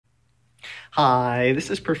Hi, this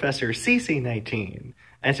is Professor CC19,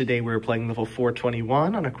 and today we're playing level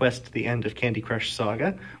 421 on a quest to the end of Candy Crush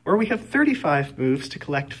Saga, where we have 35 moves to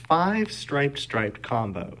collect 5 striped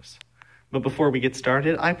combos. But before we get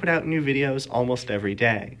started, I put out new videos almost every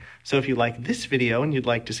day. So if you like this video and you'd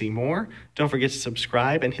like to see more, don't forget to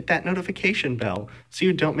subscribe and hit that notification bell so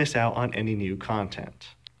you don't miss out on any new content.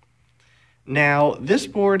 Now, this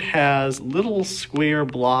board has little square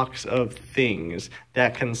blocks of things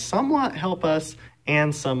that can somewhat help us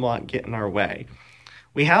and somewhat get in our way.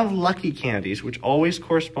 We have lucky candies, which always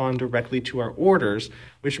correspond directly to our orders,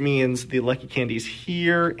 which means the lucky candies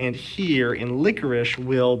here and here in licorice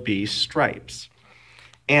will be stripes.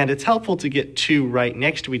 And it's helpful to get 2 right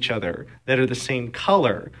next to each other that are the same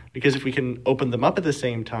color, because if we can open them up at the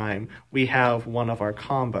same time, we have one of our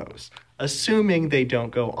combos, assuming they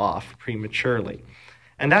don't go off prematurely.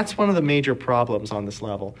 And that's one of the major problems on this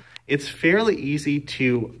level. It's fairly easy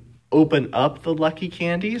to open up the lucky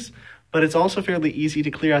candies, but it's also fairly easy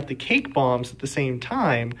to clear out the cake bombs at the same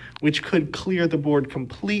time, which could clear the board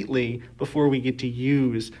completely before we get to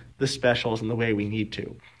use the specials in the way we need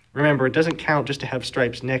to. Remember, it doesn't count just to have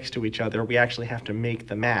stripes next to each other. We actually have to make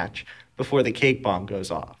the match before the cake bomb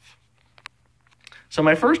goes off. So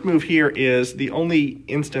my first move here is the only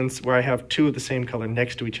instance where I have 2 of the same color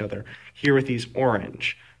next to each other, here with these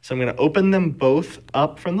orange. So I'm going to open them both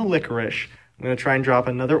up from the licorice. I'm going to try and drop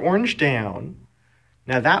another orange down.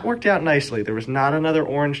 Now that worked out nicely. There was not another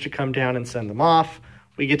orange to come down and send them off.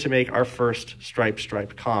 We get to make our first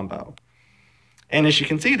striped combo. And as you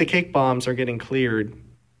can see, the cake bombs are getting cleared.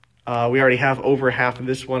 We already have over half of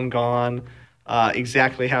this one gone,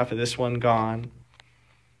 exactly half of this one gone.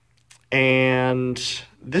 And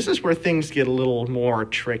this is where things get a little more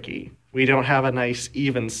tricky. We don't have a nice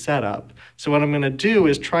even setup. So what I'm going to do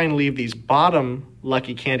is try and leave these bottom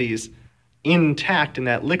lucky candies intact in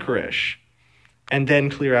that licorice, and then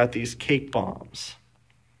clear out these cake bombs.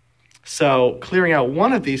 So clearing out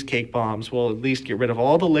one of these cake bombs will at least get rid of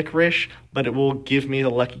all the licorice, but it will give me the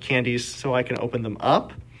lucky candies so I can open them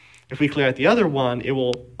up. If we clear out the other one, it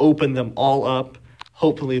will open them all up.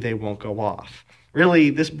 Hopefully they won't go off. Really,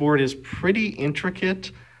 this board is pretty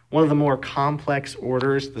intricate. One of the more complex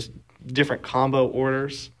orders, the different combo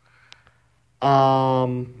orders.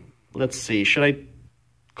 Let's see, should I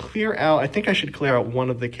clear out? I think I should clear out one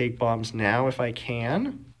of the cake bombs now if I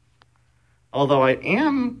can. Although I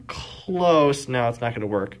am close. No, it's not going to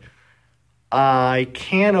work. I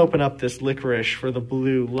can open up this licorice for the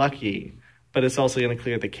blue lucky, but it's also going to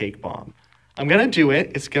clear the cake bomb. I'm going to do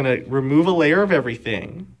it. It's going to remove a layer of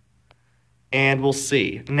everything, and we'll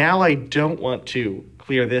see. Now I don't want to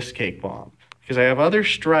clear this cake bomb because I have other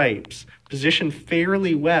stripes positioned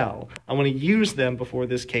fairly well. I want to use them before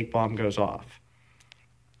this cake bomb goes off.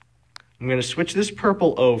 I'm going to switch this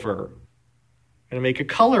purple over. I'm going to make a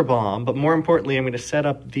color bomb, but more importantly, I'm going to set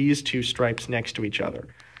up these 2 stripes next to each other.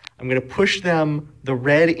 I'm going to push them, the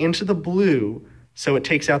red into the blue, so it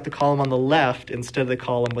takes out the column on the left instead of the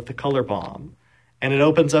column with the color bomb. And it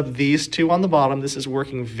opens up these 2 on the bottom. This is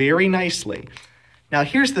working very nicely. Now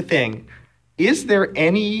here's the thing. Is there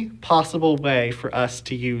any possible way for us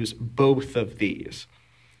to use both of these?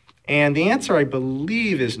 And the answer, I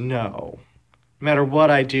believe, is no. No matter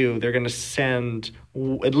what I do, they're going to send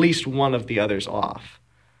at least one of the others off.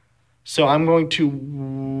 So I'm going to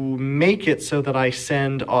make it so that I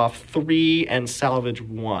send off 3 and salvage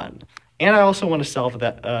 1. And I also want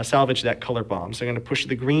to salvage that color bomb. So I'm going to push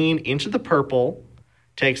the green into the purple.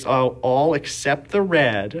 Takes out all except the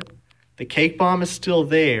red. The cake bomb is still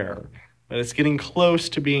there, but it's getting close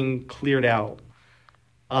to being cleared out.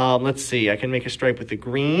 Let's see. I can make a stripe with the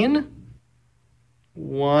green.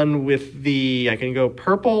 One with the, I can go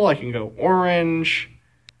purple, I can go orange.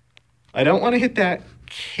 I don't want to hit that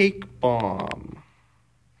cake bomb.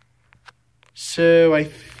 So I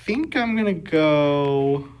think I'm going to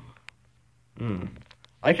go,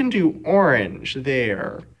 I can do orange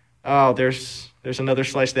there. Oh, there's another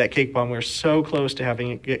slice of that cake bomb. We're so close to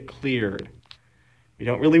having it get cleared. We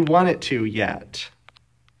don't really want it to yet.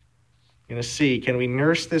 I'm going to see, can we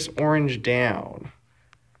nurse this orange down?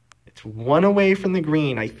 It's 1 away from the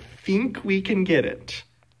green. I think we can get it.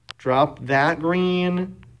 Drop that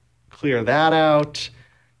green. Clear that out.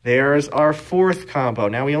 There's our 4th combo.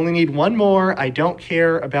 Now we only need 1 more. I don't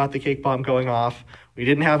care about the cake bomb going off. We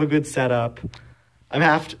didn't have a good setup.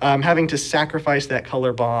 I'm having to sacrifice that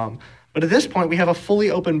color bomb. But at this point, we have a fully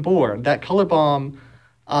open board. That color bomb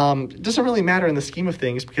doesn't really matter in the scheme of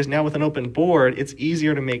things because now with an open board, it's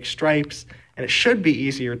easier to make stripes, and it should be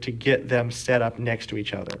easier to get them set up next to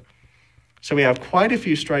each other. So we have quite a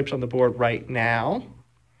few stripes on the board right now.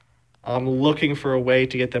 I'm looking for a way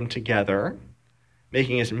to get them together,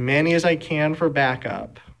 making as many as I can for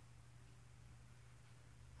backup.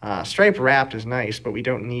 Stripe wrapped is nice, but we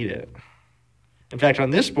don't need it. In fact, on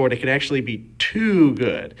this board, it could actually be too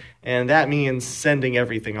good, and that means sending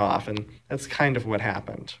everything off, and that's kind of what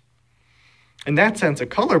happened. In that sense, a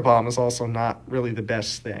color bomb is also not really the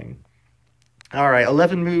best thing. All right,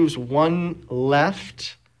 11 moves, 1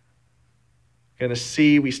 left. Gonna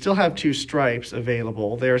see, we still have 2 stripes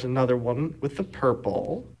available. There's another one with the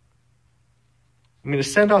purple. I'm gonna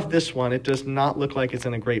send off this one. It does not look like it's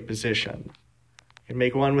in a great position. Can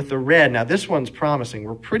make one with the red. Now this one's promising.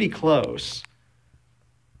 We're pretty close.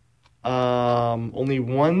 Only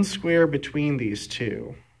 1 square between these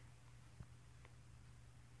two.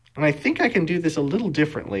 And I think I can do this a little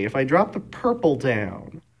differently. If I drop the purple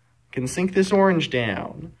down, I can sink this orange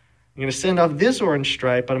down. I'm going to send off this orange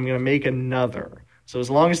stripe, but I'm going to make another. So as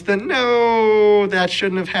long as no, that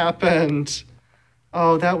shouldn't have happened.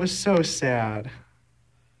 Oh, that was so sad.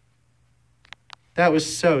 That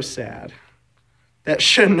was so sad. That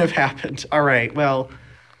shouldn't have happened. All right, well,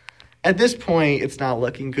 at this point, it's not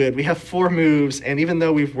looking good. We have 4 moves, and even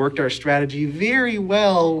though we've worked our strategy very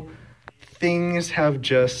well, things have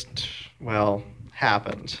just, well,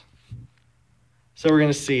 happened. So we're going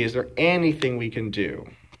to see, is there anything we can do?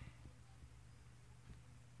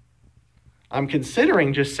 I'm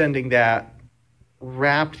considering just sending that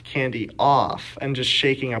wrapped candy off and just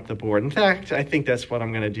shaking up the board. In fact, I think that's what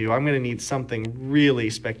I'm going to do. I'm going to need something really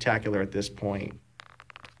spectacular at this point.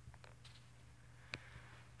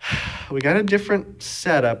 We got a different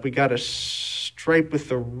setup. We got a stripe with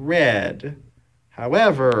the red.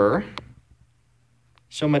 However,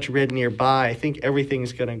 so much red nearby, I think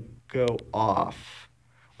everything's going to go off.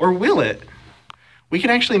 Or will it? We can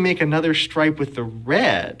actually make another stripe with the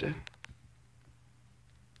red.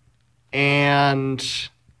 And,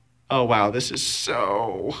 oh wow, this is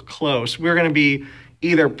so close. We're going to be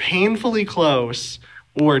either painfully close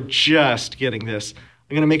or just getting this.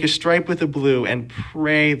 I'm going to make a stripe with the blue and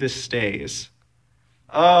pray this stays.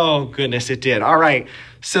 Oh, goodness, it did. All right,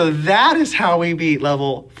 so that is how we beat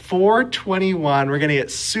level 421. We're going to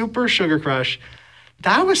get Super Sugar Crush.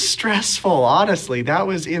 That was stressful, honestly. That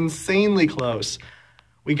was insanely close.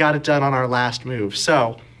 We got it done on our last move.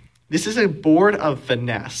 So this is a board of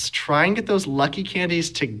finesse. Try and get those lucky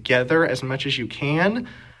candies together as much as you can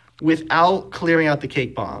without clearing out the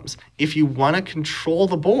cake bombs. If you want to control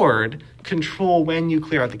the board, control when you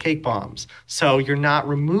clear out the cake bombs. So you're not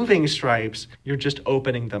removing stripes, you're just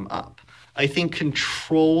opening them up. I think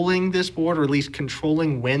controlling this board, or at least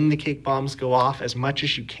controlling when the cake bombs go off as much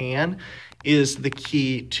as you can, is the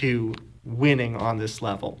key to winning on this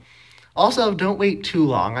level. Also, don't wait too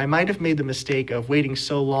long. I might have made the mistake of waiting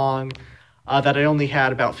so long that I only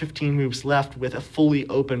had about 15 moves left with a fully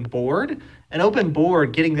open board. An open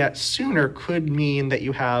board, getting that sooner could mean that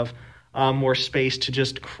you have more space to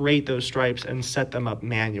just create those stripes and set them up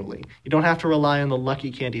manually. You don't have to rely on the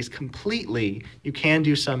lucky candies completely. You can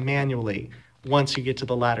do some manually once you get to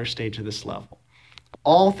the latter stage of this level.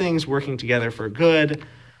 All things working together for good.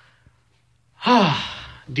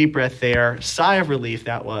 Deep breath there. Sigh of relief.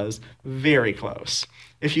 That was very close.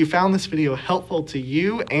 If you found this video helpful to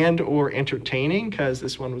you and or entertaining, because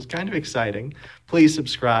this one was kind of exciting, please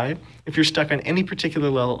subscribe. If you're stuck on any particular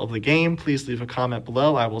level of the game, please leave a comment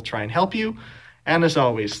below. I will try and help you. And as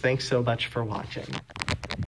always, thanks so much for watching.